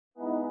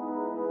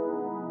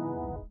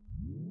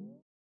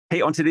Hey,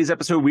 on today's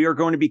episode, we are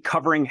going to be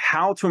covering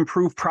how to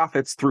improve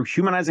profits through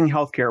humanizing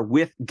healthcare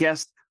with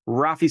guest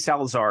Rafi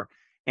Salazar.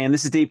 And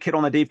this is Dave Kittle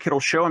on the Dave Kittle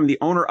Show. I'm the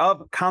owner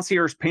of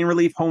Concierge Pain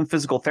Relief Home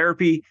Physical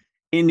Therapy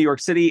in New York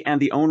City and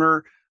the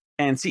owner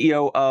and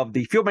CEO of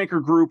the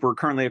Fieldmaker Group. We're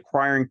currently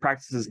acquiring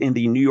practices in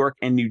the New York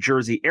and New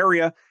Jersey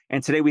area.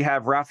 And today we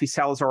have Rafi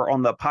Salazar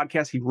on the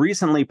podcast. He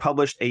recently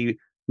published a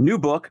new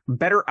book,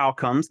 Better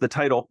Outcomes, the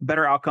title,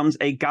 Better Outcomes,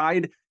 A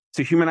Guide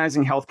to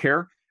Humanizing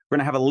Healthcare. We're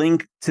going to have a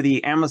link to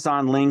the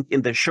Amazon link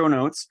in the show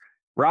notes.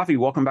 Rafi,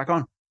 welcome back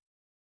on.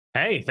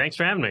 Hey, thanks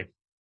for having me.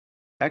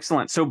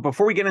 Excellent. So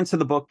before we get into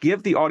the book,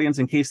 give the audience,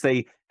 in case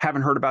they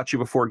haven't heard about you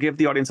before, give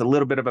the audience a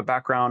little bit of a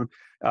background.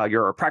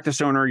 You're a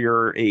practice owner,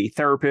 you're a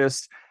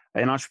therapist,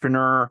 an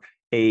entrepreneur,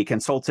 a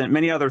consultant,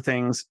 many other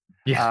things.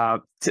 Yeah.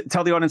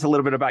 Tell the audience a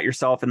little bit about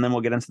yourself, and then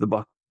we'll get into the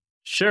book.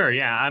 Sure.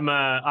 Yeah. I'm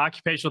an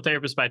occupational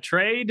therapist by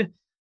trade.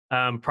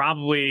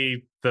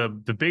 Probably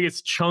the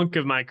biggest chunk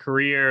of my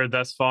career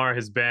thus far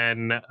has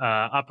been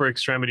upper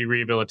extremity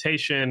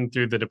rehabilitation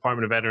through the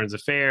Department of Veterans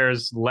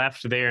Affairs.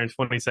 Left there in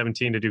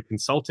 2017 to do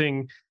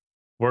consulting.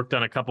 Worked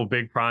on a couple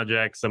big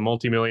projects, a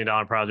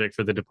multi-million-dollar project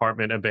for the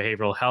Department of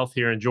Behavioral Health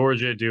here in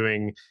Georgia,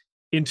 doing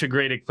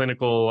integrated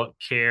clinical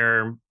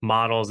care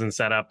models and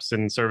setups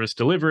and service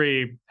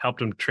delivery, helped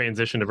them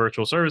transition to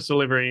virtual service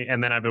delivery.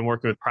 And then I've been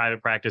working with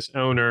private practice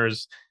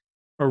owners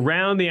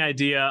around the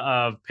idea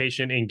of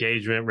patient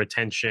engagement,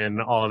 retention,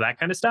 all of that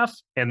kind of stuff.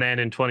 And then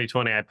in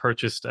 2020, I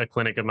purchased a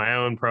clinic of my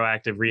own,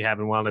 Proactive Rehab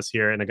and Wellness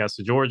here in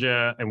Augusta,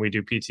 Georgia. And we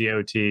do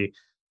PT,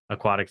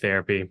 aquatic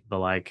therapy, the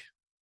like.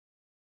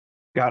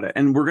 Got it.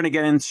 And we're going to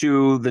get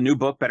into the new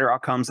book, Better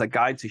Outcomes, A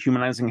Guide to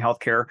Humanizing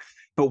Healthcare.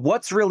 But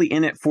what's really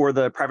in it for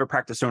the private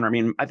practice owner? I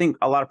mean, I think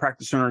a lot of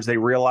practice owners, they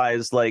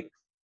realize like,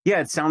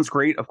 yeah, it sounds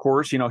great. Of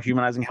course,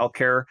 humanizing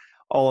healthcare,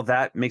 all of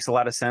that makes a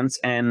lot of sense.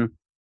 And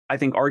I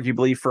think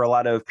arguably for a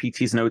lot of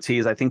PTs and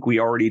OTs, I think we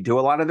already do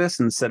a lot of this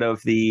instead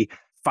of the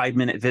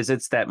 5-minute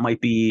visits that might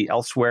be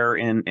elsewhere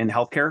in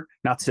healthcare.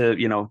 Not to,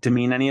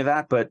 demean any of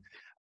that, but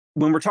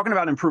when we're talking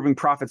about improving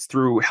profits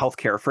through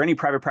healthcare, for any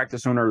private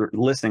practice owner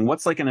listening,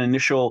 what's like an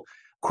initial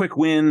quick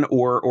win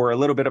or a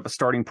little bit of a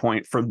starting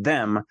point for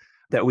them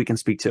that we can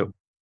speak to?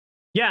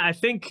 Yeah, I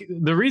think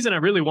the reason I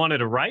really wanted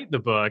to write the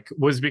book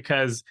was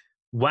because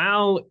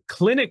while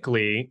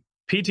clinically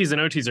PTs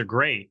and OTs are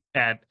great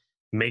at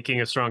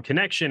making a strong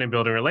connection and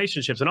building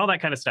relationships and all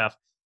that kind of stuff,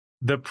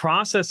 the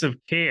process of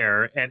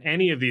care at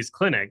any of these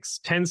clinics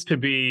tends to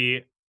be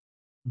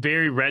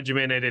very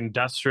regimented,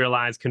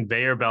 industrialized,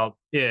 conveyor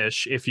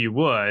belt-ish, if you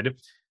would.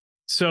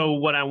 So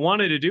what I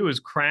wanted to do is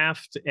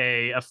craft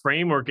a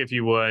framework, if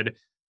you would,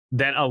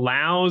 that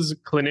allows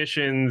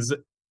clinicians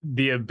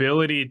the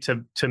ability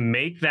to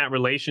make that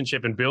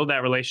relationship and build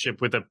that relationship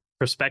with a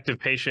prospective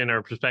patient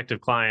or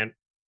prospective client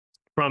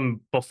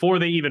from before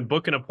they even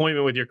book an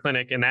appointment with your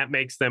clinic. And that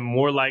makes them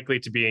more likely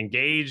to be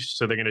engaged.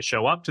 So they're going to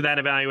show up to that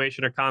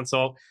evaluation or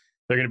consult.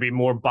 They're going to be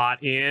more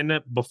bought in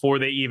before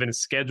they even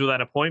schedule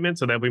that appointment.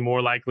 So they'll be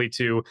more likely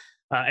to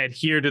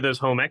adhere to those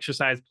home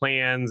exercise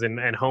plans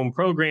and home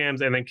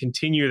programs and then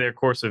continue their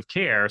course of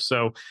care.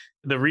 So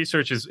the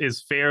research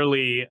is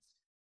fairly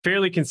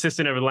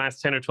consistent over the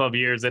last 10 or 12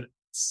 years that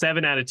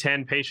 7 out of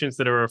 10 patients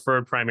that are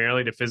referred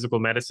primarily to physical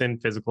medicine,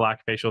 physical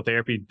occupational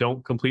therapy,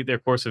 don't complete their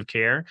course of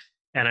care.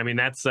 And I mean,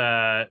 that's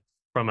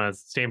from a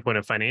standpoint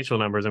of financial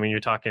numbers. I mean, you're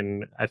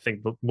talking, I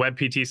think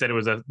WebPT said it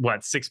was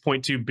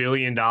 $6.2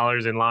 billion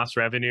in lost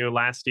revenue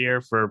last year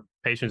for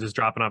patients just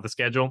dropping off the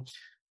schedule.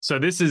 So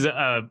this is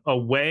a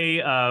way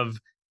of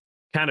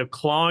kind of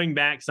clawing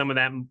back some of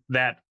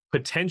that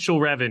potential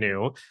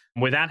revenue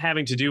without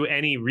having to do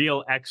any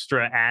real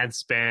extra ad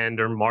spend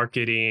or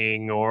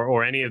marketing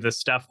or any of the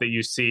stuff that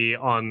you see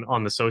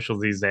on the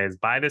socials these days.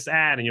 Buy this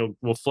ad and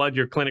we'll flood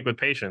your clinic with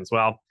patients.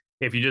 Well,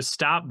 if you just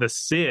stop the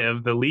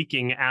sieve, the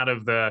leaking out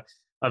of the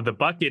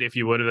bucket, if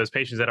you would, of those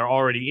patients that are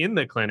already in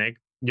the clinic,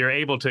 you're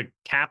able to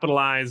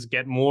capitalize,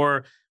 get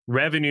more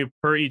revenue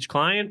per each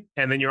client.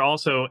 And then you're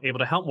also able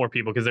to help more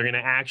people because they're going to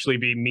actually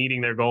be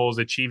meeting their goals,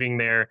 achieving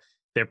their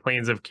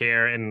plans of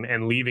care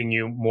and leaving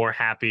you more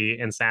happy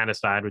and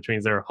satisfied, which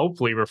means they're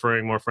hopefully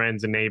referring more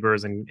friends and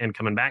neighbors and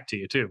coming back to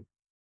you too.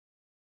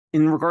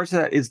 In regards to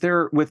that, is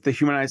there, with the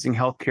humanizing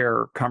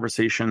healthcare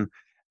conversation,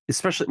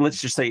 especially, let's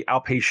just say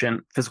outpatient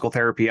physical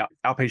therapy,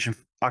 outpatient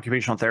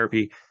occupational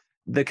therapy,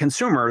 the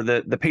consumer,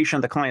 the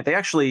patient, the client, they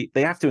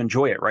have to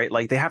enjoy it, right?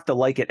 Like they have to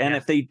like it. And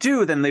if they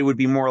do, then they would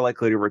be more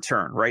likely to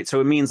return, right?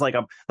 So it means like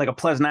a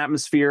pleasant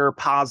atmosphere,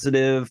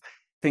 positive,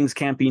 things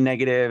can't be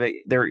negative.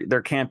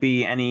 There can't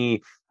be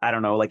any, I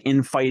don't know, like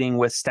infighting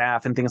with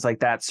staff and things like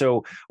that.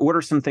 So what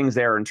are some things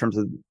there in terms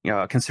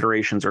of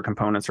considerations or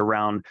components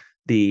around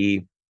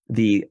the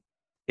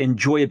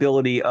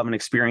enjoyability of an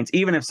experience,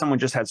 even if someone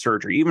just had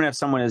surgery, even if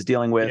someone is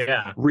dealing with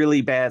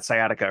really bad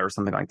sciatica or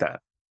something like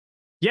that?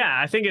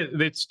 Yeah, I think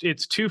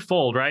it's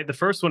twofold, right? The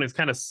first one is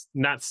kind of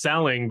not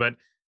selling, but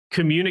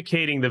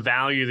communicating the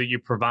value that you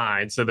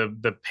provide. So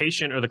the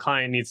patient or the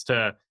client needs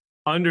to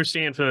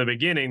understand from the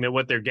beginning that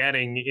what they're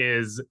getting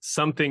is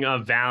something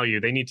of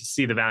value. They need to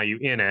see the value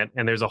in it.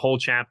 And there's a whole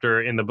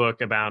chapter in the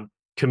book about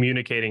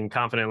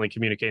confidently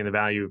communicating the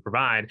value you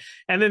provide.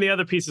 And then the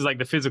other piece is like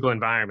the physical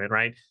environment,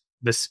 right?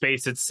 The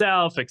space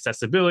itself,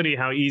 accessibility,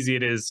 how easy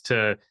it is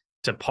to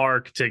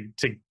park, to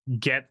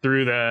get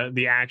through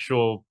the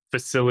actual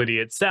facility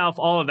itself,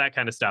 all of that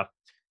kind of stuff.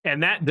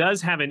 And that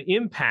does have an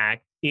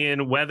impact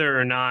in whether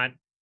or not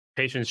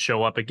patients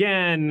show up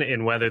again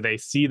and whether they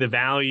see the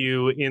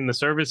value in the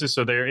services.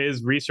 So there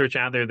is research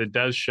out there that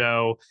does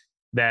show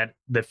that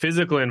the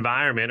physical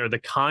environment, or the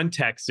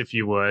context, if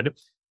you would,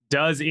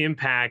 does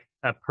impact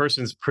a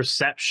person's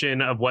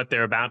perception of what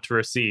they're about to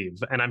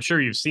receive. And I'm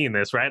sure you've seen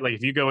this, right? Like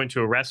if you go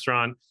into a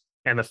restaurant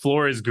and the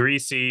floor is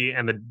greasy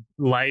and the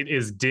light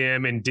is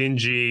dim and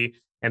dingy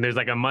and there's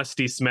like a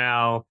musty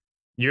smell,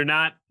 you're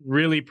not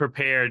really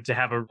prepared to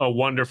have a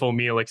wonderful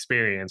meal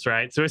experience,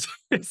 right? So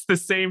it's the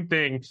same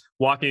thing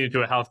walking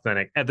into a health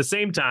clinic. At the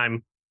same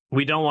time,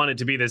 we don't want it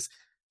to be this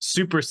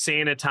super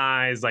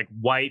sanitized, like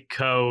white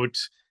coat,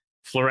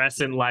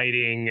 fluorescent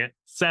lighting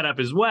setup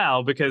as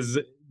well, because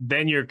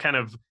then you're kind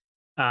of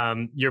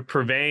you're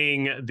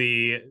purveying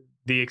the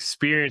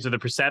experience or the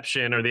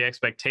perception or the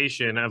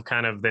expectation of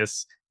kind of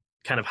this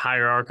kind of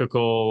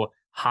hierarchical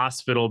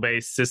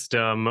hospital-based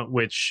system,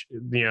 which,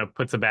 you know,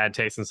 puts a bad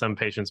taste in some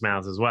patients'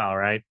 mouths as well,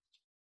 right?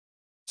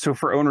 So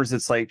for owners,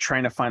 it's like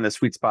trying to find the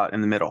sweet spot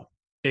in the middle.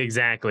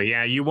 Exactly.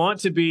 Yeah, you want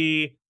to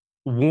be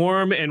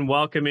warm and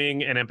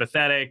welcoming and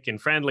empathetic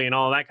and friendly and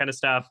all that kind of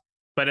stuff,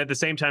 but at the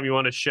same time, you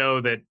want to show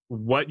that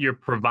what you're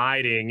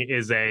providing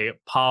is a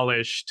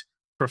polished,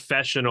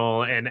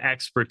 professional, and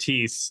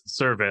expertise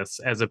service,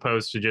 as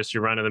opposed to just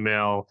your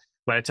run-of-the-mill.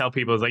 What I tell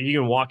people is like, you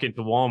can walk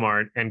into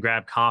Walmart and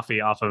grab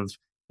coffee off of,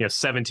 you know,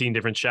 17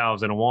 different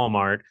shelves in a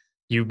Walmart.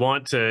 You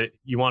want to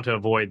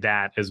avoid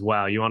that as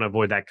well. You want to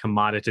avoid that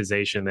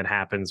commoditization that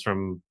happens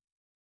from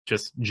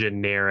just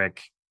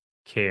generic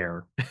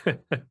care.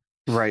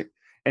 Right.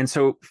 And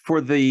so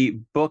for the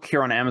book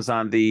here on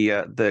Amazon,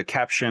 the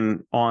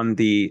caption on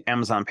the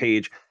Amazon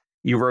page,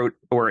 you wrote,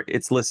 or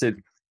it's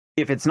listed,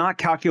 if it's not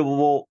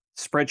calculable,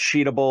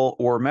 spreadsheetable,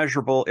 or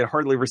measurable, it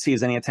hardly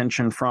receives any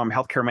attention from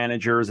healthcare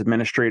managers,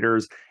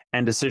 administrators,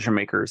 and decision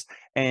makers.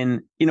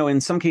 And, you know,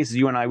 in some cases,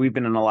 you and I, we've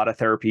been in a lot of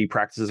therapy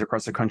practices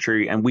across the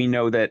country, and we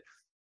know that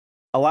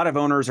a lot of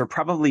owners are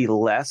probably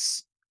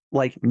less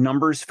like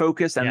numbers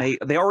focused, and Yeah.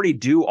 they already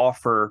do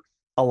offer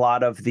a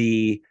lot of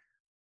the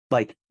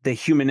like the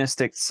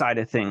humanistic side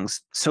of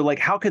things. So like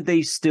how could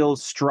they still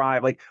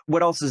strive? Like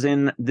what else is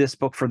in this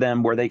book for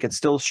them where they could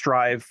still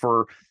strive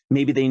for,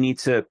 maybe they need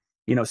to,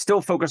 you know,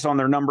 still focus on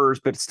their numbers,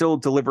 but still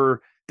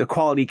deliver the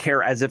quality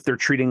care as if they're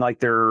treating like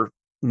their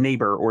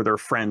neighbor or their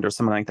friend or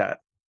something like that?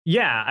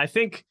 Yeah, I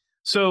think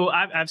so.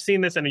 I've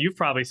seen this, and you've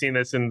probably seen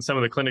this in some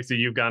of the clinics that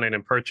you've gone in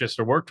and purchased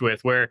or worked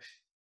with, where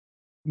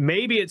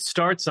maybe it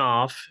starts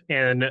off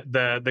and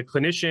the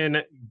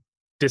clinician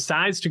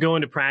decides to go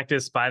into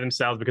practice by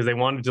themselves because they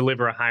want to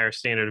deliver a higher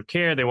standard of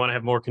care. They want to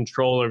have more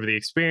control over the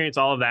experience,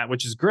 all of that,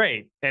 which is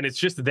great. And it's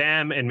just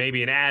them and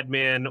maybe an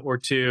admin or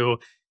two.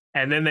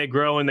 And then they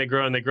grow and they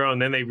grow and they grow. And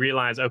then they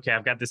realize, okay,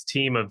 I've got this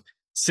team of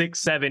 6,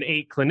 7,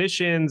 8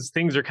 clinicians.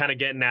 Things are kind of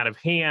getting out of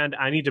hand.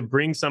 I need to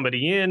bring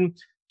somebody in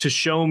to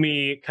show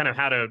me kind of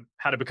how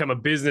to become a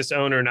business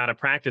owner, not a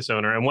practice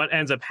owner. And what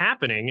ends up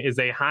happening is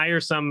they hire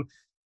some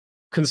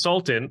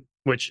consultant,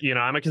 which, you know,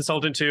 I'm a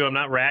consultant too. I'm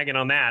not ragging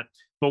on that.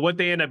 But what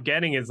they end up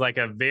getting is like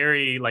a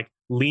very like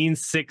Lean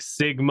Six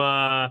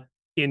Sigma,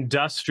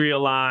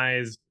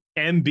 industrialized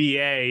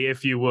MBA,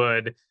 if you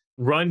would,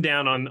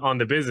 rundown on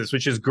the business,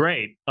 which is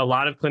great. A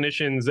lot of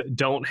clinicians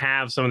don't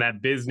have some of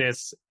that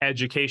business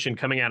education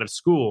coming out of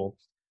school.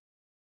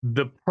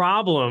 The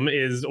problem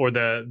is, or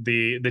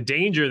the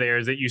danger there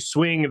is that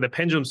the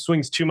pendulum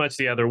swings too much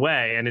the other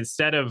way. And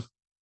instead of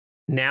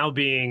now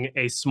being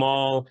a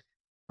small,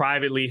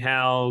 privately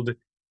held,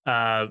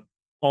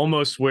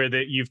 almost where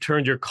that you've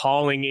turned your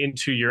calling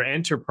into your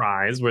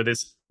enterprise, where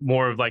this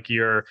more of like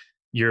your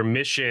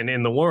mission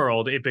in the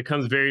world, it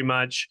becomes very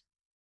much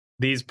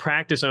these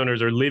practice owners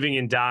are living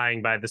and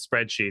dying by the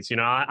spreadsheets. You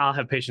know, I'll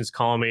have patients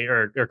call me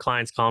or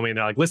clients call me and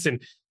they're like, listen,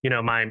 you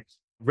know, my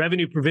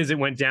revenue per visit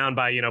went down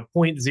by, you know,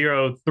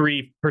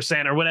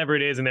 0.03% or whatever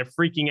it is. And they're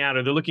freaking out,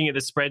 or they're looking at the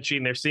spreadsheet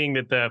and they're seeing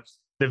that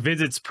the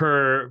visits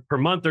per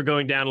month are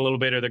going down a little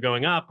bit, or they're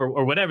going up,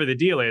 or whatever the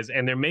deal is.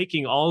 And they're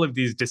making all of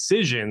these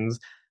decisions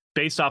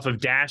based off of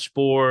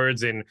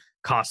dashboards and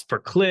cost per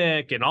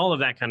click and all of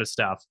that kind of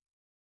stuff,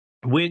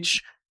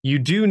 which you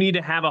do need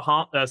to have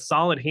a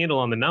solid handle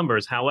on the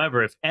numbers.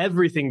 However, if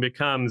everything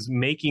becomes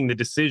making the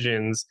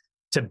decisions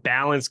to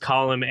balance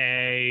column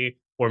A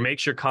or make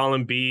sure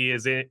column B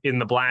is in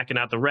the black and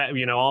not the red,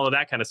 you know, all of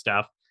that kind of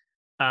stuff,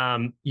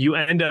 you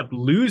end up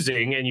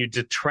losing and you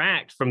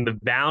detract from the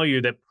value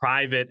that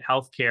private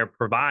healthcare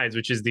provides,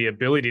 which is the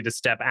ability to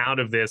step out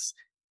of this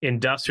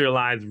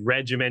industrialized,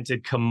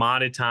 regimented,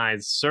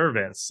 commoditized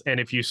service. And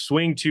if you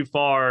swing too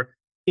far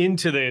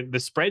into the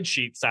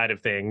spreadsheet side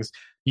of things,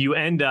 you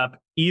end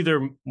up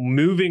either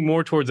moving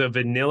more towards a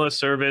vanilla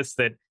service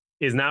that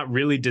is not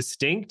really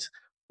distinct,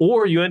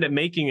 or you end up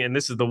making, and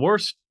this is the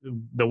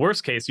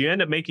worst case, you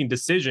end up making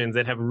decisions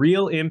that have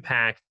real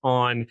impact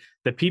on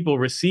the people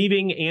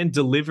receiving and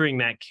delivering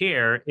that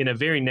care in a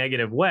very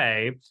negative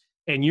way.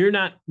 And you're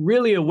not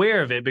really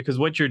aware of it, because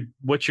what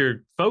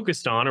you're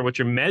focused on, or what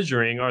you're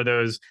measuring, are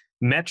those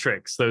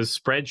metrics, those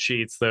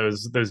spreadsheets,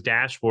 those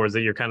dashboards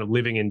that you're kind of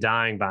living and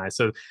dying by.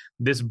 So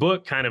this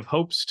book kind of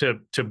hopes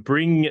to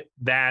bring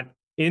that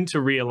into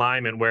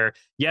realignment, where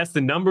yes,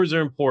 the numbers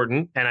are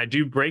important, and I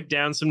do break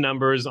down some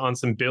numbers on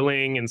some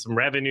billing and some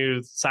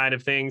revenue side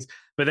of things,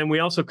 but then we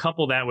also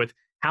couple that with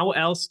how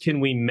else can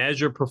we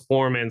measure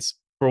performance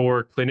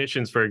for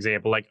clinicians, for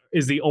example. Like,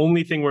 is the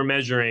only thing we're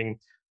measuring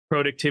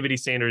productivity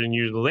standard and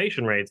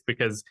utilization rates?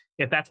 Because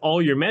if that's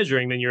all you're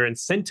measuring, then you're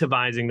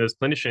incentivizing those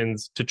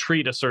clinicians to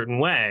treat a certain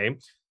way,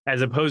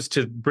 as opposed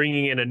to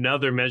bringing in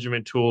another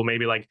measurement tool,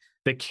 maybe like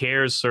the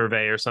CARES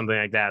survey or something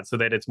like that, so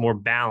that it's more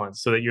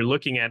balanced, so that you're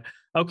looking at,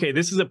 okay,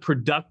 this is a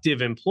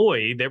productive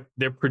employee.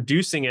 They're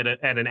producing it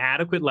at an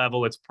adequate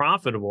level. It's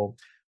profitable,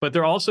 but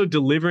they're also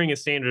delivering a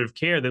standard of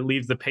care that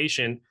leaves the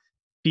patient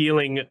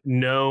feeling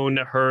known,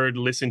 heard,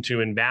 listened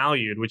to, and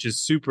valued, which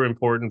is super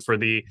important for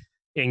the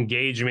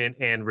engagement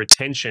and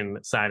retention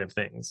side of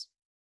things.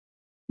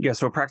 Yeah,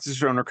 so a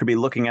practice owner could be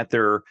looking at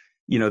their,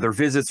 their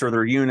visits or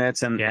their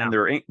units, and Yeah.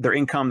 their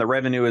income, the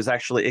revenue is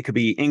actually, it could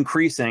be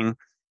increasing.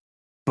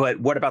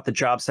 But what about the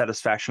job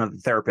satisfaction of the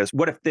therapist?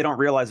 What if they don't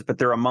realize it, but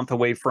they're a month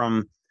away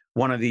from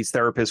one of these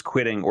therapists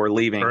quitting or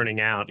leaving,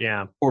 Burning out.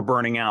 Yeah. or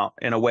burning out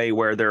in a way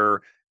where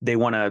they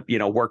want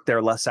to, work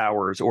there less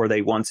hours, or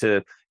they want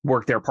to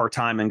work there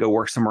part-time and go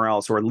work somewhere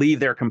else, or leave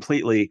there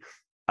completely.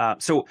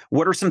 So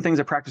what are some things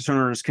that practice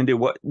owners can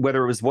do,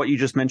 whether it was what you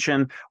just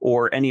mentioned,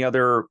 or any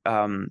other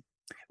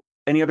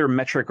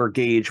metric or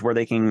gauge where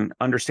they can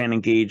understand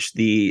and gauge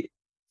the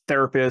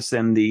therapists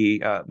and the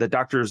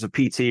doctors of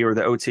PT or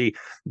the OT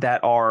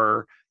that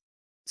are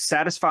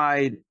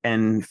satisfied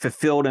and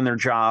fulfilled in their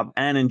job,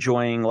 and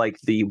enjoying like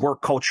the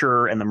work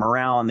culture and the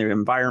morale and the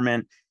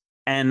environment,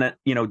 and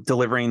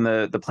delivering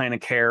the plan of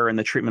care and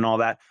the treatment, all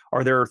that?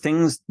 Are there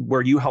things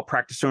where you help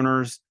practice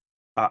owners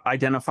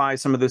identify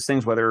some of those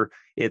things, whether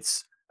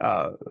it's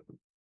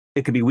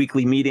it could be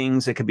weekly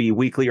meetings, it could be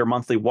weekly or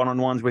monthly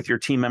one-on-ones with your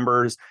team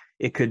members,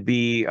 it could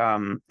be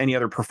any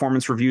other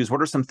performance reviews?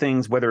 What are some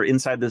things, whether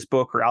inside this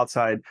book or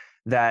outside,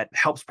 that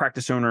helps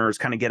practice owners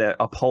kind of get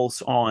a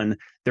pulse on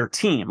their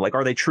team? Like,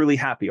 are they truly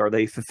happy? Are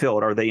they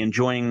fulfilled? Are they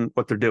enjoying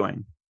what they're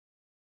doing?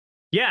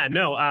 Yeah,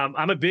 no,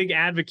 I'm a big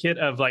advocate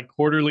of like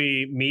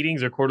quarterly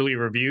meetings or quarterly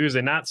reviews,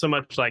 and not so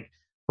much like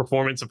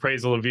performance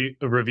appraisal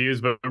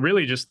reviews, but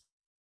really just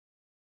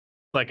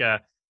like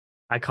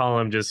I call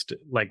them just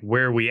like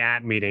where we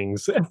at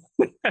meetings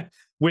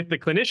with the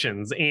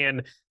clinicians.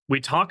 And we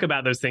talk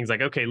about those things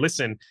like, okay,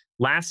 listen,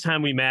 last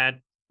time we met,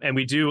 and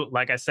we do,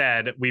 like I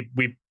said,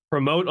 we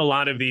promote a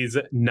lot of these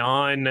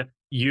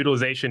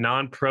non-utilization,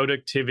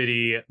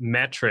 non-productivity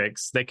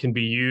metrics that can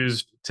be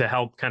used to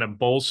help kind of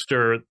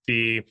bolster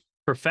the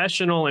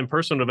professional and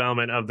personal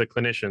development of the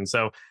clinician.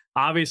 So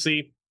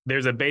obviously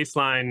there's a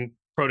baseline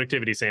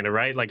productivity standard,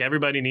 right? Like,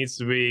 everybody needs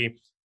to be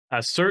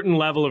a certain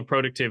level of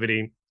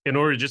productivity in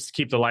order just to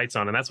keep the lights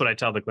on. And that's what I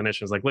tell the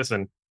clinicians. Like,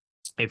 listen,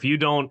 if you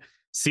don't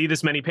see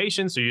this many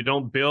patients, or you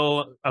don't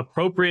bill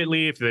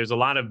appropriately, if there's a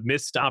lot of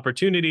missed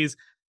opportunities,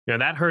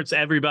 that hurts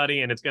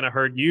everybody, and it's going to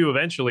hurt you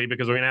eventually,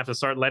 because we're going to have to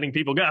start letting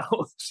people go.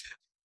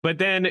 But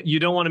then you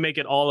don't want to make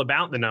it all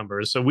about the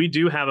numbers. So we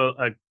do have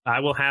I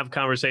will have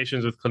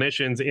conversations with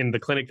clinicians in the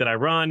clinic that I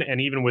run,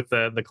 and even with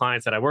the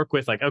clients that I work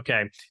with, like,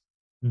 okay,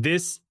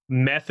 this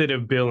method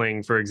of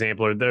billing, for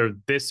example, or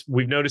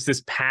we've noticed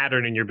this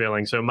pattern in your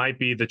billing. So it might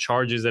be the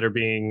charges that are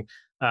being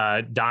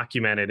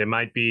documented. It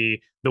might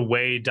be the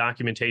way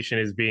documentation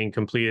is being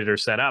completed or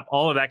set up,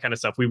 all of that kind of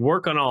stuff. We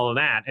work on all of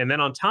that. And then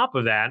on top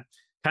of that,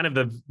 kind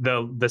of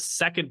the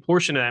second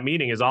portion of that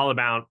meeting is all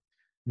about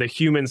the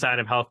human side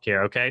of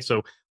healthcare. Okay.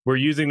 So we're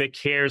using the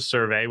CARES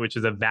survey, which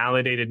is a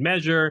validated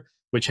measure,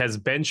 which has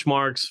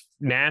benchmarks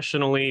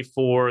nationally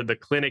for the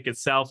clinic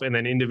itself and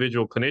then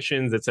individual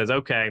clinicians, that says,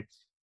 okay,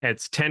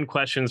 it's 10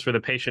 questions for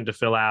the patient to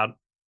fill out.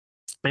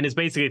 And it's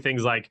basically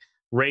things like,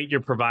 rate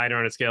your provider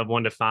on a scale of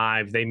 1 to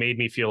 5. They made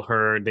me feel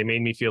heard. They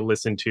made me feel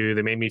listened to.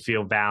 They made me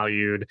feel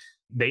valued.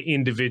 They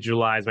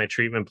individualized my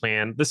treatment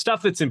plan. The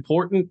stuff that's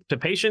important to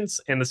patients,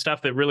 and the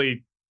stuff that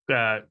really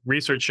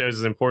research shows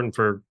is important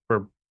for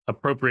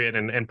appropriate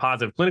and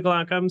positive clinical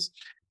outcomes.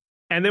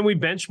 And then we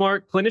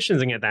benchmark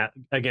clinicians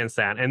against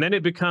that. And then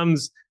it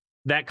becomes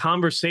that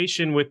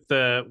conversation with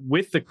the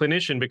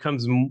clinician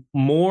becomes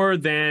more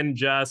than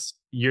just,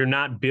 you're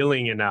not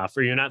billing enough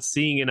or you're not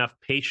seeing enough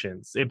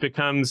patients. It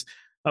becomes,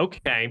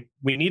 okay,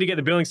 we need to get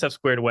the billing stuff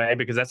squared away,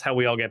 because that's how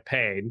we all get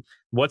paid.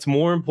 What's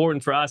more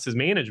important for us as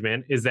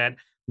management is that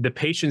the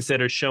patients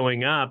that are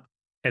showing up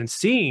and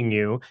seeing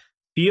you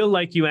feel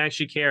like you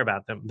actually care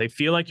about them. They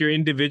feel like you're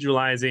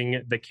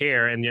individualizing the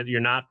care, and yet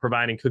you're not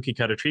providing cookie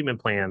cutter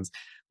treatment plans.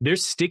 They're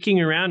sticking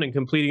around and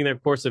completing their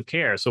course of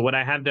care. So what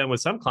I have done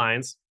with some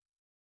clients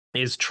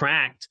is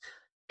tracked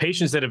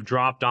patients that have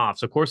dropped off.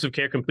 So course of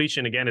care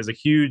completion, again, is a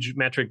huge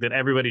metric that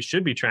everybody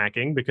should be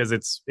tracking, because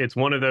it's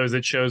one of those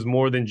that shows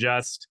more than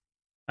just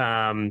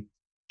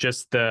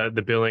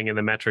the billing and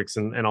the metrics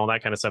and all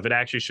that kind of stuff. It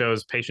actually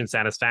shows patient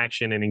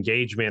satisfaction and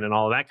engagement and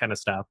all of that kind of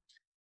stuff.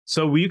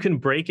 So you can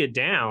break it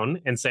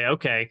down and say,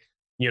 okay,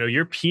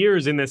 your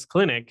peers in this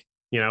clinic,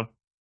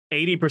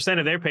 80%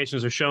 of their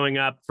patients are showing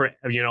up for,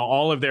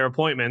 all of their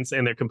appointments,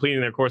 and they're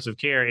completing their course of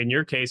care. In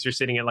your case, you're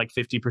sitting at like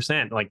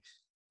 50%. Like,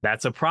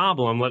 that's a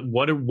problem. Like,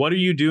 what are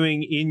you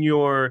doing in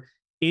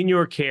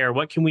your care?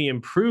 What can we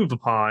improve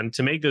upon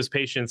to make those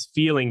patients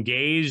feel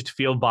engaged,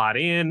 feel bought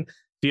in,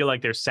 feel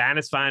like they're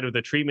satisfied with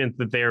the treatment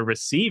that they're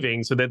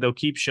receiving, so that they'll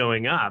keep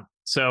showing up?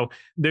 So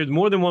there's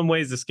more than one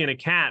ways to skin a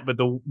cat, but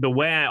the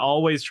way I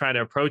always try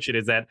to approach it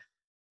is that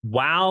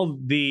while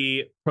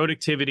the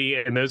productivity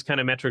and those kind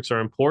of metrics are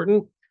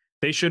important,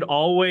 they should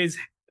always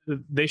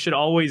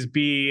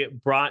be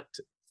brought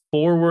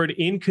forward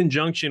in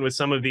conjunction with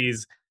some of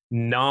these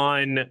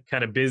non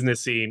kind of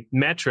businessy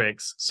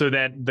metrics, so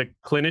that the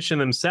clinician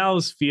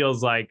themselves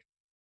feels like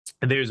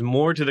there's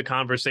more to the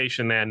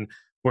conversation than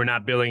we're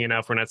not billing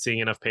enough, we're not seeing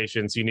enough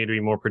patients, you need to be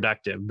more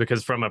productive.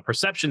 Because from a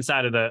perception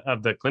side of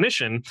the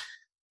clinician,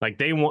 like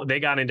they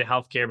got into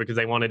healthcare because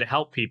they wanted to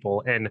help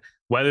people, and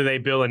whether they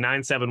bill a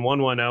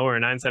 97110 or a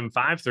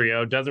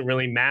 97530 doesn't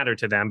really matter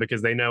to them,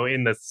 because they know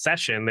in the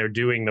session they're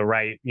doing the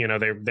right,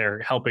 they're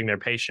helping their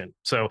patient.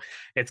 So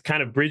it's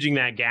kind of bridging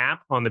that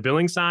gap on the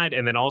billing side,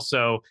 and then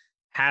also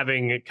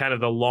having kind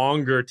of the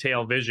longer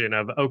tail vision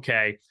of,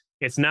 okay,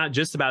 it's not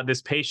just about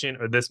this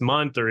patient or this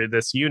month or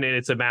this unit,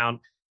 it's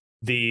about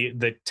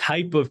the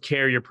type of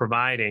care you're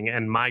providing.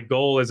 And my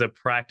goal as a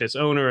practice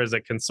owner, as a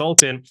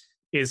consultant,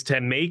 is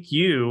to make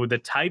you the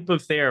type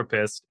of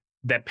therapist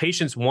that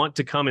patients want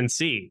to come and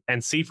see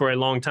for a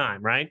long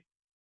time, right?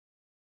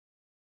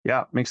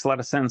 Yeah, makes a lot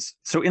of sense.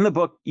 So in the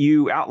book,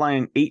 you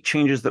outline 8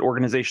 changes that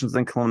organizations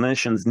and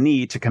clinicians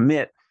need to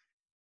commit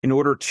in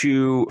order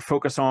to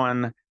focus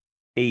on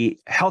a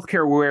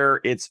healthcare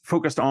where it's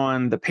focused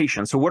on the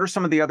patient. So what are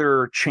some of the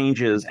other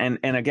changes? And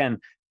again,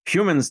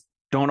 humans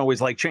don't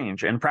always like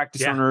change, and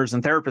practice owners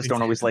and therapists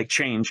don't always like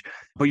change,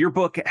 but your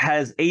book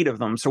has 8 of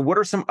them. So what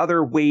are some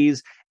other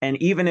ways? And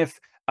even if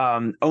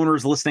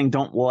owners listening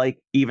don't like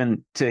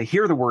even to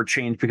hear the word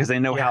change, because they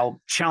know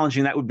how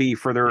challenging that would be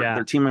for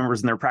their team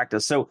members in their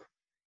practice. So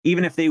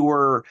even if they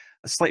were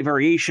slight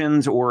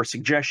variations or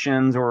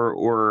suggestions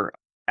or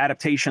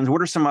adaptations,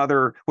 what are some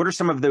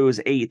of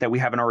those 8 that we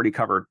haven't already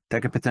covered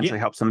that could potentially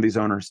help some of these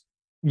owners?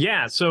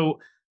 Yeah. So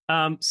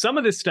some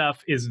of this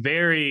stuff is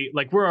very,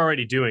 like, we're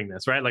already doing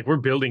this, right? Like, we're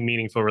building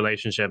meaningful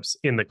relationships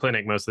in the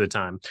clinic most of the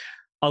time.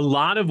 A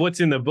lot of what's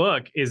in the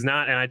book is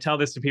not, and I tell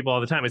this to people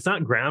all the time, it's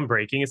not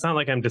groundbreaking. It's not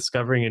like I'm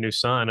discovering a new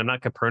sun. I'm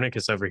not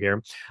Copernicus over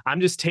here. I'm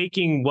just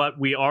taking what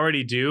we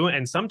already do,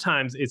 and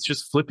sometimes it's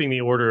just flipping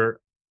the order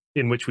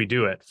in which we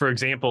do it. For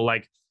example,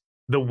 like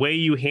the way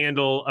you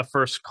handle a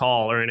first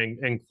call or an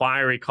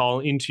inquiry call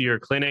into your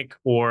clinic,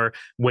 or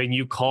when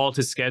you call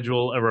to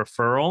schedule a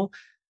referral.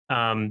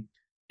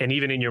 And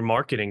even in your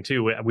marketing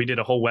too, we did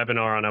a whole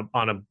webinar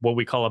on a what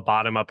we call a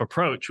bottom up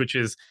approach, which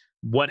is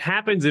what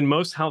happens in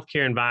most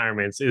healthcare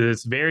environments is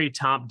it's very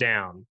top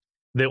down.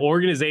 The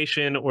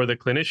organization or the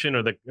clinician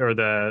or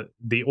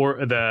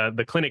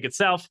the clinic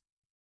itself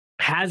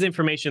has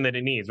information that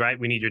it needs, right?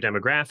 We need your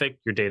demographic,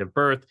 your date of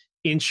birth,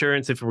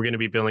 insurance if we're going to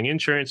be billing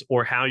insurance,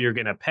 or how you're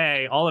going to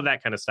pay, all of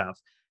that kind of stuff.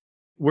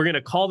 We're going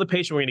to call the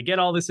patient, we're going to get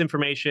all this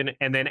information,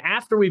 and then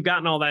after we've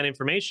gotten all that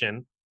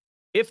information,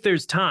 if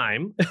there's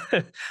time,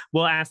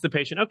 we'll ask the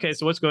patient, okay,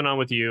 so what's going on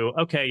with you?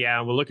 Okay,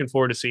 yeah, we're looking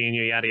forward to seeing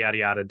you, yada, yada,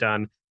 yada,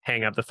 done,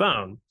 hang up the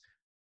phone.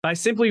 By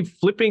simply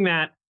flipping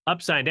that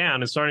upside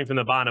down and starting from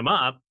the bottom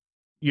up,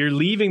 you're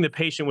leaving the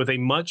patient with a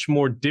much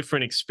more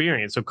different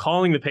experience. So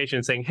calling the patient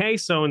and saying, hey,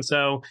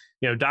 so-and-so,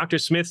 Dr.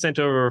 Smith sent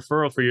over a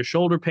referral for your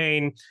shoulder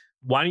pain.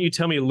 Why don't you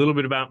tell me a little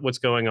bit about what's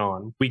going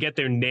on? We get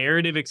their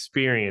narrative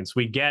experience.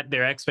 We get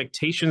their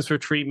expectations for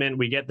treatment.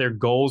 We get their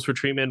goals for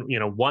treatment.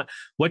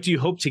 What do you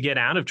hope to get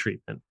out of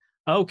treatment?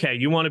 Okay,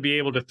 you want to be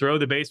able to throw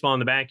the baseball in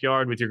the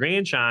backyard with your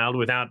grandchild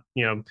without,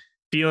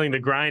 feeling the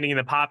grinding and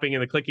the popping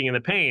and the clicking and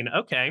the pain.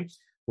 Okay,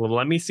 well,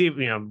 let me see if,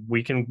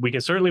 we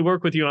can certainly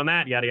work with you on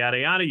that, yada, yada,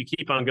 yada. You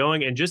keep on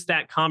going. And just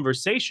that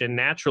conversation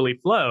naturally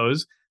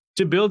flows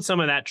to build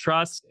some of that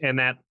trust and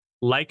that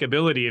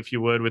likability, if you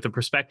would, with a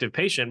prospective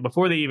patient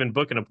before they even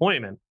book an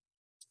appointment.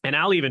 And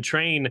I'll even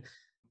train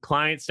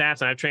client staff,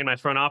 and I've trained my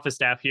front office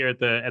staff here at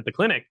the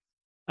clinic.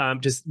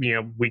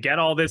 We get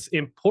all this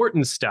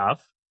important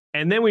stuff,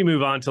 and then we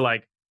move on to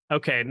like,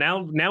 okay,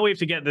 now we have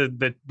to get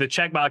the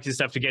checkboxy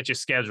stuff to get you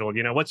scheduled.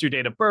 What's your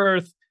date of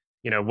birth?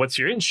 What's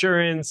your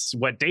insurance?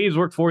 What days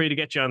work for you to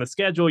get you on the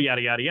schedule?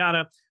 Yada, yada,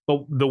 yada.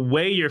 But the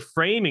way you're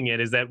framing it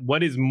is that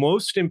what is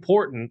most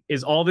important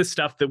is all this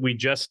stuff that we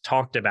just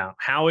talked about.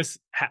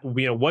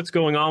 What's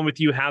going on with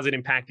you? How's it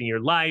impacting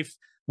your life?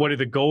 What are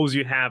the goals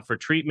you have for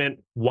treatment?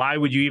 Why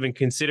would you even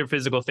consider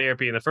physical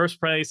therapy in the first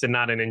place and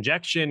not an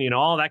injection?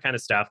 All that kind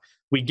of stuff.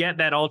 We get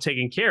that all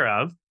taken care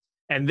of.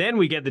 And then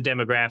we get the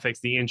demographics,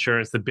 the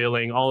insurance, the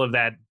billing, all of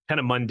that kind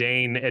of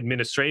mundane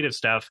administrative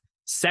stuff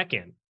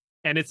second.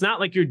 And it's not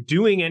like you're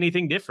doing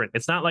anything different.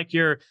 It's not like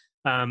you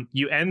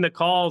end the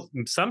call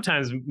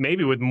sometimes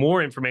maybe with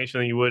more information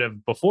than you would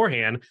have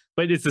beforehand,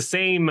 but it's the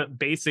same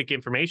basic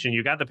information.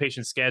 You got the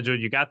patient scheduled,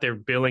 you got their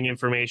billing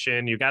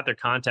information, you got their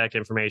contact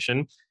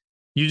information.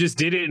 You just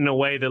did it in a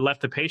way that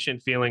left the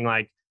patient feeling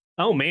like,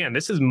 oh man,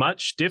 this is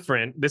much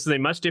different. This is a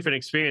much different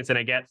experience than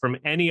I get from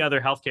any other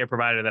healthcare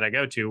provider that I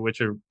go to,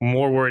 which are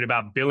more worried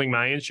about billing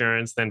my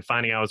insurance than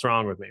finding out what's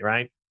wrong with me,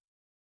 right?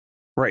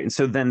 Right. And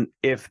so then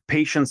if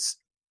patients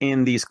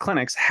in these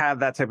clinics have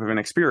that type of an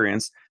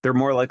experience, they're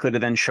more likely to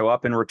then show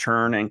up and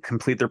return and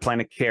complete their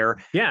plan of care.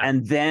 Yeah.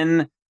 And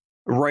then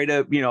write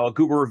a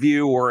Google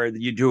review, or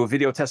you do a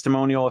video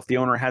testimonial if the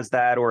owner has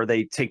that, or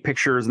they take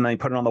pictures and they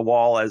put it on the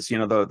wall as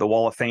the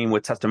wall of fame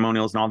with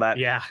testimonials and all that.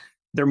 Yeah.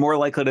 They're more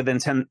likely to then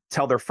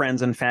tell their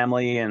friends and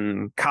family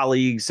and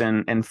colleagues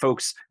and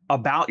folks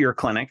about your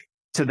clinic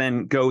to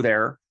then go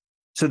there.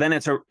 So then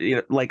it's a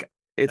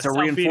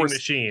self-feeding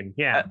machine.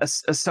 Yeah. a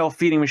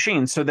self-feeding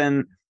machine. So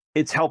then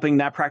it's helping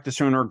that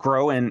practice owner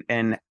grow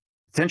and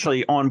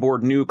potentially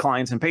onboard new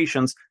clients and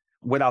patients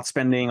without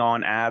spending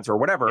on ads or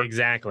whatever.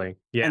 Exactly.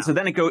 Yeah. And so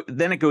then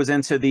it goes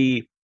into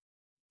the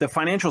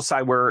financial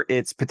side where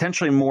it's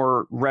potentially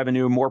more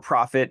revenue, more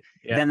profit.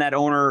 Yeah. Then that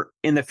owner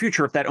in the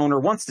future, if that owner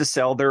wants to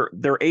sell,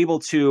 they're able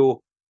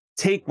to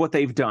take what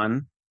they've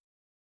done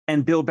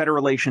and build better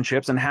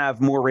relationships and have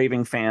more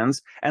raving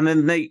fans. And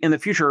then they, in the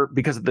future,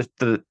 because of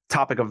the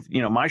topic of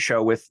my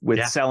show with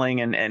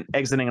selling and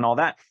exiting and all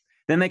that,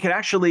 then they could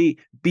actually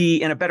be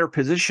in a better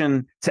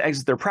position to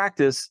exit their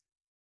practice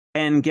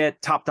and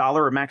get top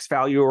dollar or max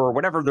value or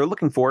whatever they're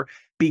looking for,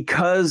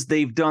 because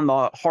they've done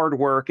the hard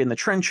work in the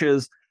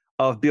trenches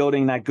of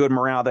building that good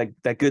morale,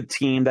 that good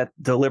team that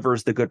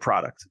delivers the good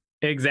product.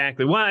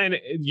 Exactly. Well, and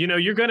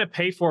you're going to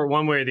pay for it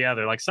one way or the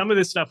other. Like some of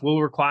this stuff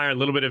will require a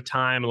little bit of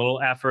time, a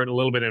little effort, a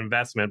little bit of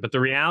investment. But the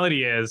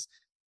reality is,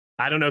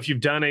 I don't know if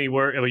you've done any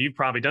work. Well, you've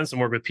probably done some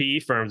work with PE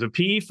firms. But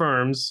PE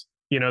firms,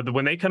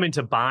 when they come in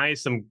to buy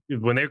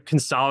when they're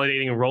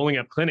consolidating and rolling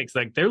up clinics,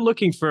 like they're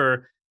looking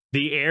for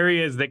the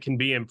areas that can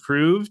be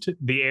improved,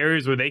 the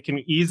areas where they can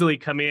easily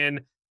come in,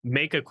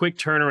 make a quick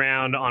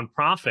turnaround on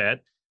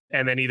profit,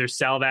 and then either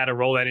sell that or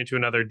roll that into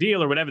another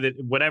deal or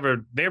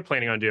whatever they're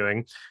planning on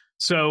doing.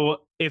 So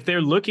if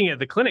they're looking at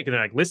the clinic and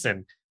they're like,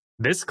 listen,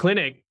 this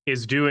clinic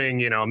is doing,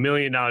 $1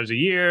 million a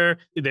year,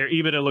 their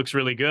EBITDA looks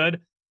really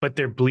good, but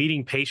they're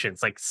bleeding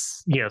patients. Like,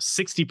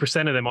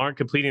 60% of them aren't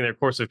completing their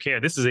course of care.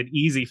 This is an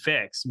easy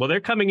fix. Well, they're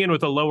coming in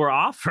with a lower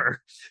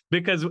offer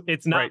because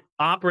it's not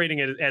operating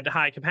at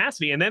high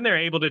capacity. And then they're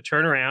able to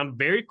turn around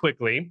very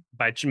quickly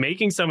by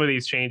making some of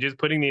these changes,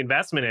 putting the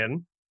investment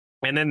in,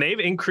 and then they've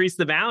increased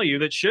the value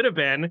that should have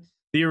been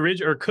the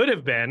original or could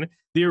have been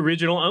the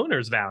original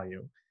owner's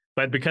value.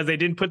 But because they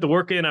didn't put the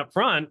work in up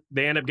front,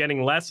 they end up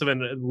getting less of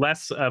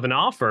an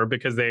offer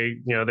because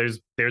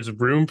there's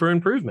room for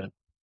improvement.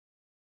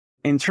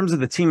 In terms of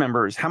the team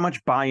members, how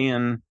much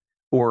buy-in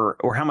or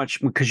how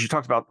much, because you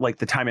talked about like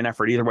the time and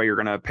effort, either way you're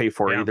going to pay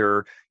for it,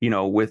 either,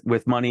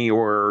 with money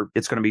or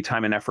it's going to be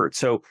time and effort.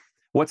 So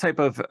what type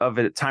of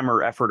a time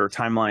or effort or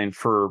timeline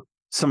for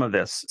some of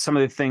this? Some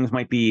of the things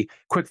might be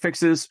quick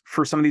fixes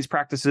for some of these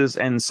practices,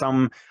 and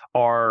some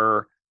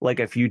are like,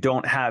 if you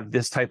don't have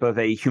this type of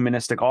a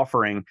humanistic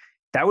offering,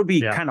 that would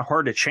be kind of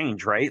hard to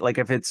change, right? Like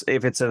if it's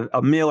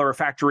a mill or a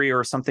factory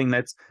or something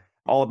that's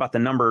all about the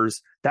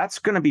numbers, that's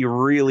going to be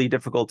really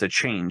difficult to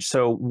change.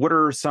 So what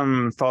are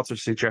some thoughts or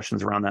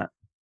suggestions around that?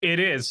 It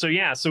is. So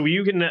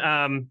you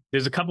can,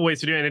 there's a couple ways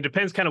to do it. And it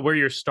depends kind of where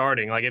you're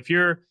starting. Like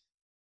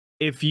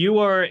if you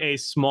are a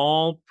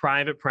small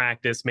private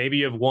practice, maybe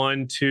you have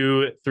 1,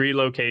 2, 3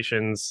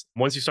 locations.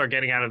 Once you start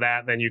getting out of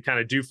that, then you kind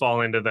of do fall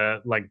into the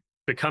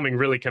becoming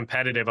really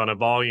competitive on a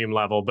volume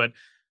level. But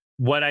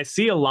what I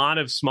see a lot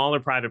of smaller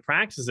private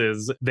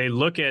practices, they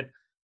look at,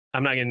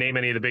 I'm not going to name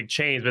any of the big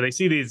chains, but they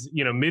see these,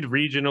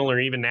 mid-regional or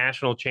even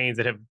national chains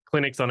that have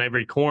clinics on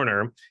every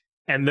corner.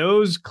 And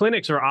those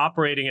clinics are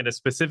operating at a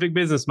specific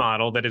business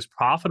model that is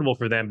profitable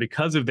for them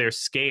because of their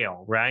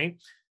scale, right?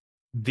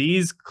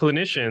 These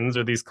clinicians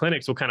or these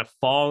clinics will kind of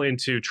fall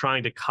into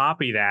trying to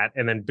copy that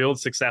and then build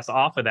success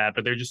off of that,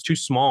 but they're just too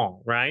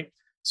small, right?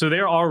 So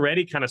they're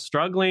already kind of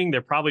struggling. They're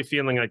probably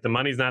feeling like the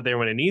money's not there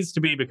when it needs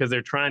to be because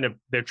they're trying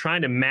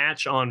to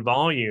match on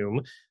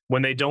volume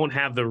when they don't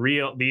have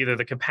either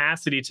the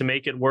capacity to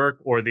make it work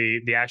or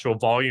the actual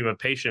volume of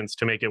patients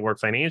to make it work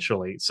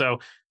financially. So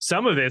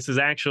some of this is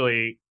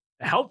actually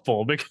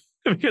helpful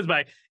because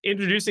by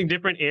introducing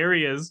different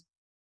areas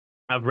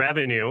of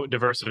revenue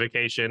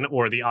diversification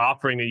or the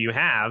offering that you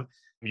have,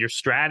 your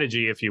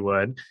strategy, if you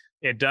would,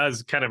 it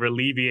does kind of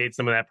alleviate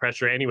some of that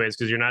pressure anyways,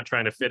 because you're not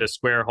trying to fit a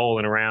square hole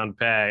in a round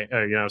peg,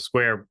 or,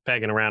 square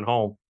peg in a round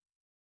hole.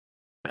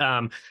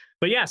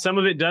 But yeah, some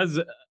of it does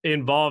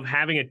involve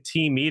having a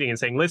team meeting and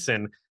saying,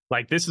 listen,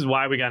 like this is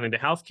why we got into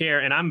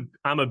healthcare. And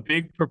I'm a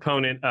big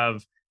proponent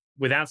of,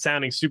 without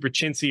sounding super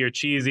chintzy or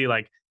cheesy,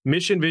 like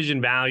mission,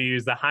 vision,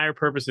 values, the higher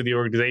purpose of the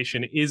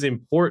organization is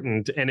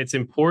important. And it's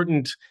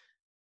important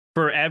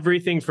for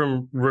everything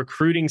from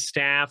recruiting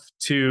staff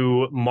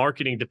to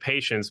marketing to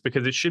patients,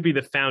 because it should be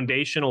the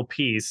foundational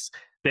piece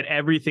that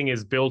everything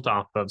is built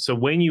off of. So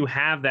when you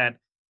have that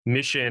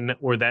mission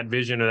or that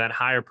vision or that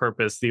higher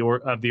purpose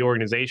of the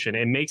organization,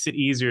 it makes it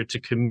easier to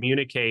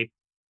communicate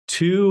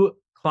to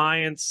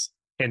clients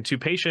and to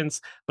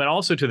patients, but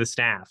also to the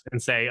staff,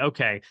 and say,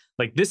 okay,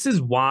 like, this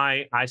is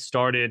why I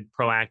started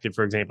Proactive,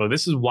 for example.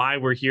 This is why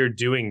we're here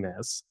doing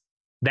this.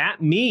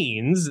 That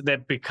means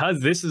that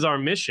because this is our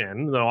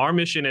mission, our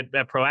mission at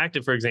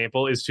Proactive, for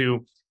example, is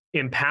to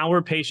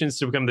empower patients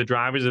to become the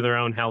drivers of their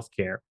own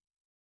healthcare.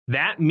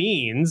 That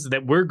means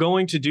that we're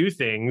going to do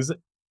things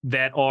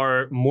that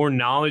are more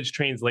knowledge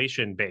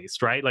translation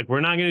based, right? Like,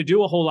 we're not going to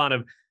do a whole lot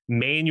of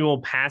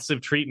manual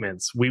passive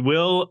treatments. We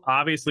will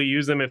obviously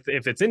use them if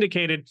it's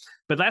indicated,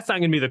 but that's not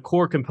going to be the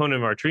core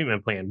component of our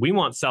treatment plan. We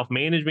want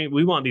self-management.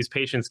 We want these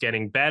patients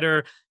getting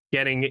better,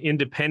 getting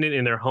independent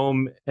in their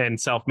home and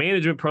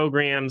self-management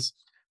programs.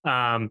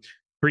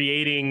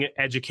 Creating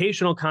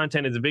educational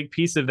content is a big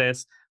piece of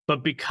this,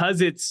 but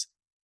because it's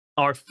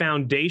our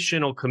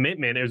foundational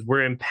commitment is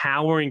we're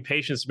empowering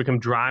patients to become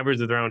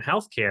drivers of their own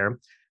healthcare,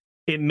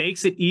 it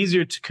makes it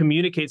easier to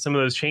communicate some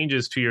of those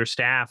changes to your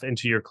staff and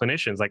to your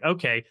clinicians. Like,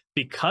 okay,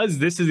 because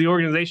this is the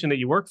organization that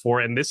you work for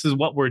and this is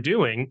what we're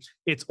doing,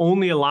 it's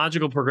only a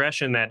logical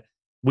progression that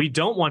we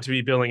don't want to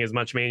be billing as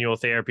much manual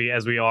therapy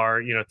as we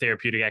are,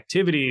 therapeutic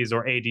activities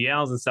or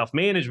ADLs and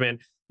self-management,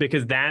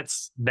 because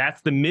that's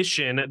the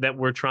mission that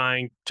we're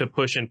trying to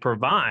push and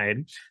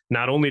provide.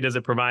 Not only does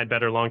it provide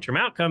better long-term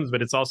outcomes,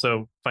 but it's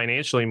also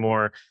financially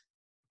more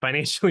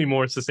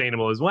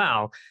sustainable as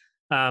well.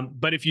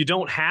 But if you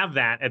don't have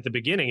that at the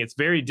beginning, it's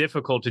very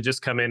difficult to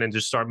just come in and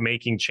just start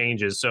making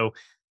changes. So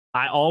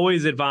I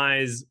always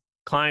advise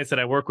clients that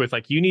I work with,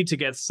 like, you need to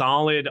get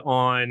solid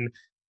on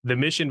the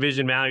mission,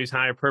 vision, values,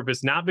 higher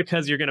purpose, not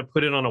because you're going to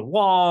put it on a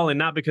wall and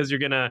not because you're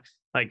going to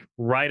like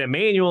write a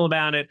manual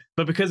about it,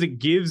 but because it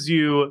gives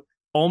you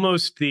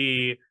almost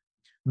the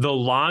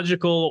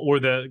logical or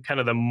the kind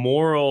of the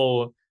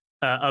moral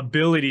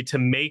ability to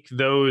make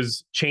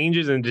those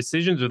changes and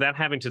decisions without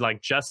having to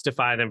like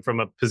justify them from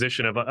a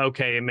position of,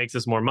 okay, it makes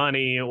us more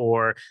money,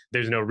 or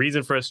there's no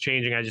reason for us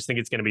changing, I just think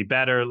it's going to be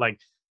better. Like,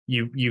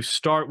 you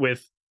start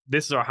with,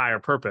 this is our higher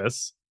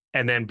purpose.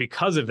 And then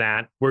because of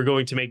that, we're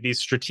going to make these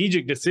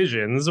strategic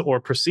decisions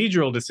or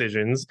procedural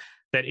decisions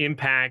that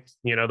impact,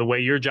 the way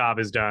your job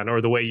is done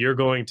or the way you're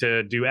going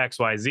to do X,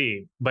 Y,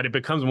 Z. But it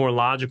becomes more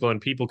logical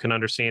and people can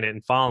understand it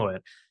and follow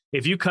it.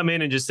 If you come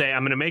in and just say,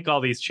 I'm going to make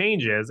all these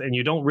changes, and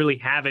you don't really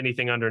have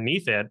anything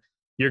underneath it,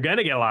 you're going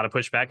to get a lot of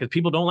pushback because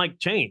people don't like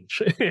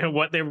change.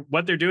 What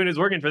they're doing is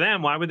working for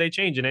them. Why would they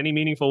change in any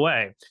meaningful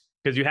way?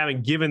 Because you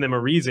haven't given them a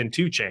reason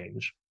to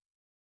change.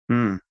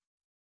 Hmm.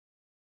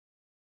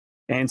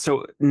 And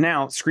so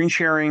now, screen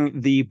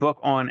sharing the book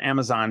on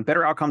Amazon,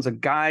 Better Outcomes: A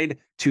Guide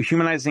to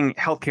Humanizing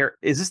Healthcare.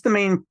 Is this the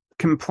main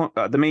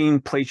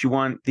place you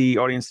want the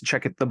audience to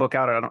check the book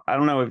out? I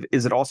don't know.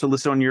 Is it also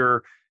listed on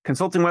your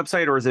consulting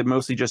website, or is it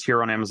mostly just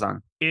here on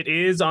Amazon? It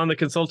is on the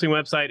consulting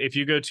website. If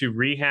you go to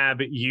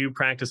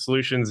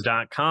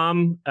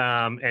rehabupracticesolutions.com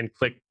and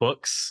click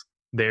books,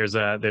 there's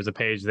a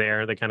page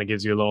there that kind of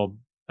gives you a little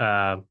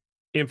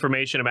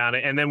information about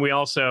it. And then we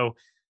also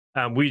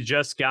we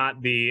just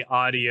got the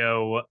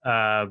audio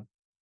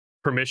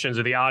permissions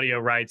or the audio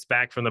rights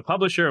back from the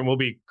publisher, and we'll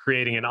be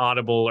creating an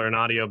Audible or an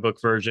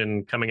audiobook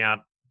version coming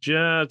out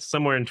just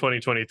somewhere in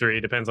 2023.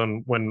 Depends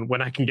on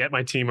when I can get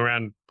my team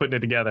around putting it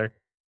together.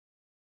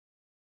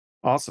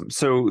 Awesome.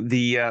 So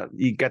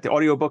you got the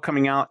audiobook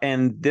coming out,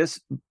 and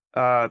this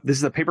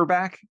is a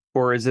paperback,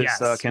 or is this Yes,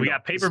 Kindle? we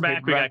got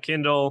paperback, we got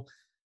Kindle.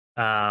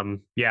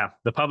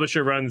 The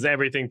publisher runs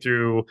everything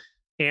through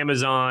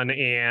Amazon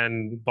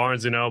and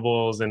Barnes and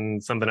Nobles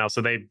and something else.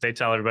 So they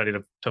tell everybody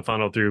to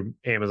funnel through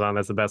Amazon.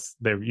 That's the best.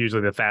 They're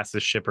usually the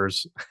fastest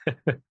shippers.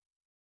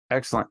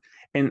 Excellent.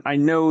 And I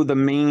know the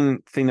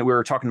main thing that we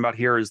were talking about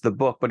here is the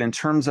book, but in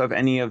terms of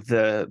any of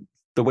the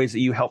ways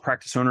that you help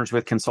practice owners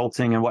with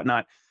consulting and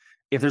whatnot,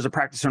 if there's a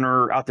practice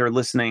owner out there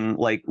listening,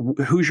 like,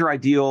 who's your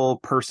ideal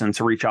person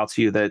to reach out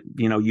to you that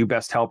you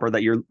best help, or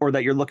that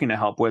you're looking to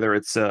help? Whether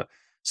it's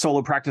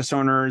solo practice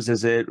owners,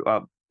 is it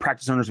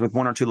practice owners with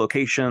one or two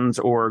locations,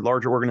 or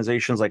larger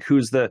organizations? Like,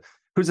 who's the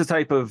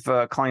type of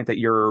client that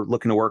you're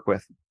looking to work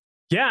with?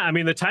 Yeah, I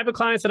mean, the type of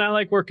clients that I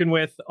like working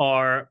with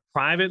are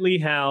privately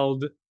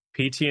held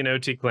PT and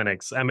OT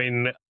clinics. I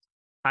mean,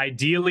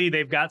 ideally,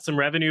 they've got some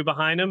revenue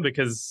behind them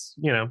because,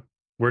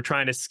 we're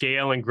trying to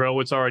scale and grow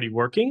what's already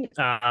working.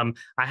 I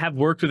have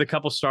worked with a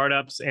couple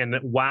startups, and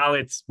while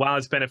it's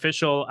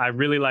beneficial, I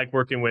really like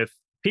working with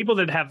people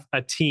that have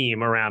a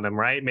team around them,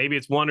 right? Maybe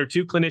it's one or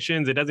two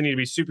clinicians. It doesn't need to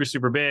be super,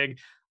 super big,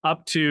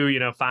 up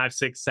to, 5,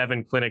 6,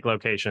 7 clinic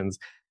locations.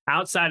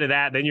 Outside of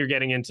that, then you're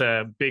getting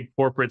into big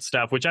corporate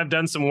stuff, which I've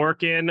done some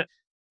work in.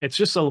 It's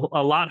just a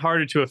lot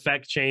harder to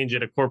affect change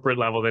at a corporate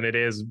level than it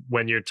is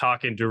when you're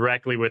talking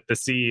directly with the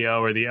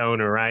CEO or the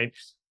owner, right?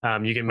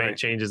 You can make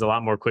changes a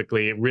lot more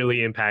quickly. It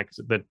really impacts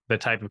the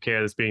type of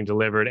care that's being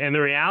delivered. And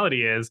the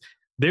reality is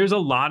there's a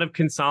lot of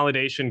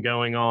consolidation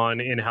going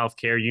on in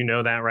healthcare. You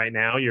know that right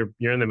now. You're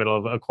in the middle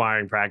of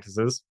acquiring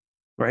practices.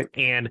 Right.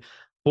 And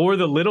for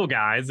the little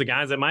guys, the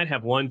guys that might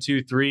have 1,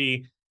 2,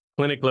 3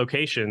 clinic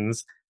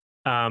locations,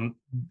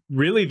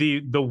 really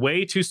the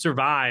way to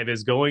survive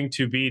is going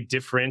to be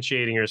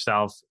differentiating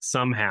yourself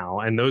somehow.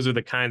 And those are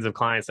the kinds of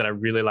clients that I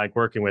really like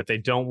working with. They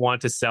don't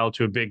want to sell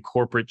to a big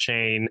corporate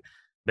chain.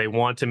 They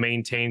want to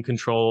maintain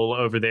control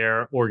over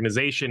their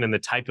organization and the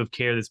type of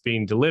care that's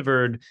being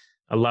delivered.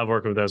 I love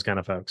working with those kind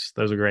of folks.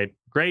 Those are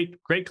great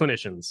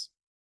clinicians.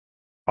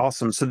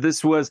 Awesome. So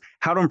this was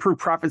How to Improve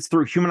Profits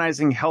Through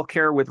Humanizing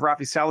Healthcare with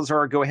Rafi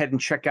Salazar. Go ahead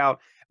and check out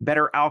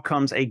Better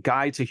Outcomes, a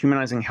guide to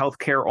humanizing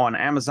healthcare on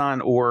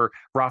Amazon or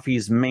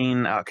Rafi's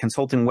main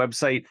consulting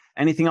website.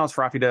 Anything else,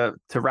 Rafi,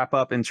 to wrap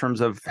up in terms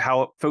of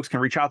how folks can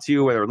reach out to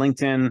you, whether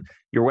LinkedIn,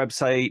 your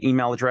website,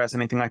 email address,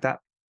 anything like that?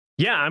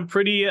 Yeah, I'm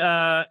pretty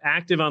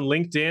active on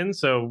LinkedIn.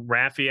 So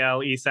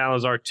Rafael E.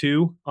 Salazar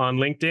 2 on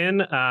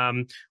LinkedIn,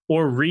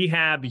 or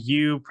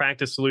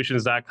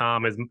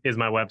rehabupracticesolutions.com is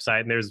my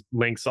website. And there's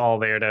links all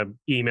there to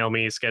email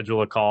me,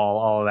 schedule a call,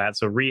 all of that.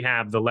 So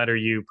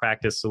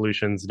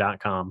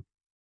rehabupracticesolutions.com.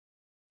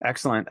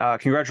 Excellent.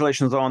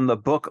 Congratulations on the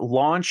book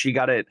launch. You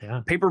got it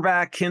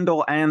paperback,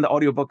 Kindle, and the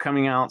audiobook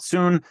coming out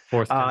soon.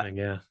 Forthcoming,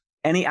 yeah.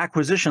 Any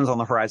acquisitions on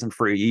the horizon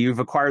for you? You've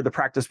acquired the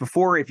practice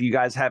before. If you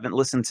guys haven't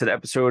listened to the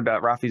episode,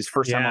 Rafi's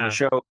first time on the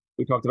show,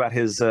 we talked about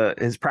his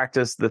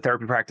practice, the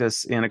therapy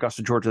practice in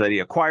Augusta, Georgia that he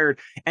acquired.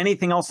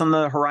 Anything else on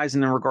the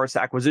horizon in regards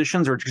to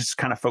acquisitions, or just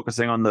kind of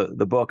focusing on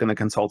the book and the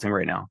consulting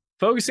right now?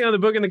 Focusing on the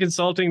book and the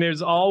consulting,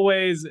 there's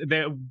always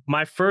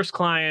my first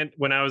client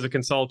when I was a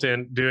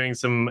consultant doing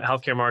some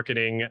healthcare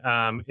marketing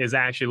is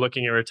actually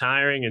looking at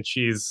retiring, and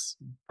she's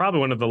probably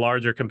one of the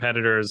larger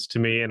competitors to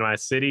me in my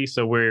city.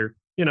 So we're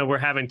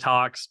having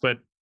talks, but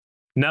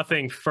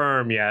nothing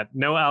firm yet.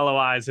 No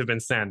LOIs have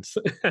been sent.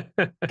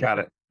 Got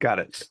it.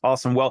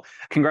 Awesome. Well,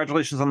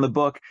 congratulations on the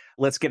book.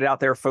 Let's get it out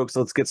there, folks.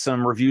 Let's get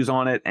some reviews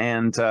on it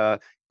and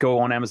go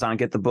on Amazon,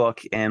 get the book,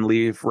 and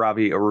leave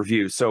Rafi a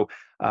review. So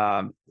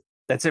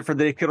that's it for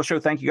the Dave Kittle Show.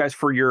 Thank you guys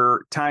for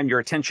your time, your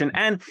attention.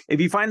 And if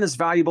you find this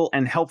valuable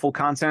and helpful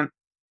content,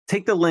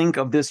 take the link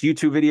of this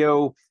YouTube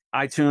video,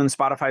 iTunes,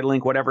 Spotify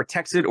link, whatever,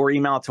 text it or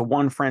email it to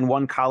one friend,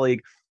 one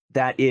colleague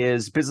that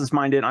is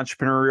business-minded,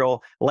 entrepreneurial,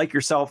 like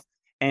yourself.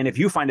 And if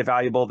you find it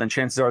valuable, then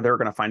chances are they're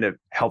going to find it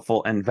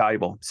helpful and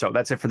valuable. So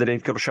that's it for the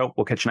Dave Kittle Show.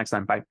 We'll catch you next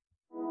time. Bye.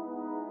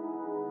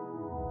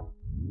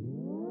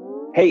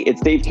 Hey, it's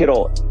Dave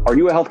Kittle. Are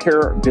you a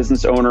healthcare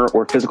business owner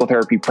or physical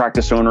therapy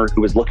practice owner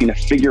who is looking to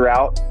figure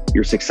out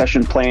your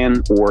succession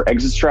plan or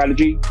exit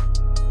strategy?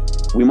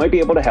 We might be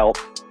able to help.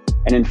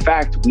 And in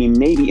fact, we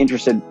may be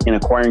interested in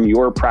acquiring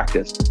your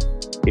practice.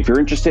 If you're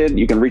interested,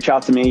 you can reach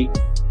out to me.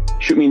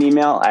 Shoot me an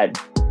email at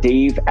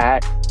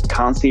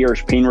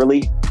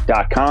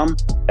dave@conciergepainrelief.com.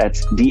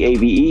 That's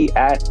DAVE@CONCIERGE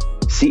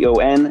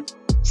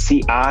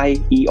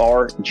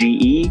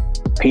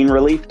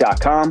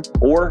painrelief.com.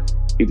 Or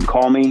you can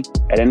call me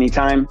at any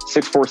time,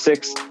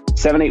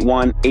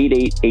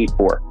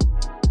 646-781-8884.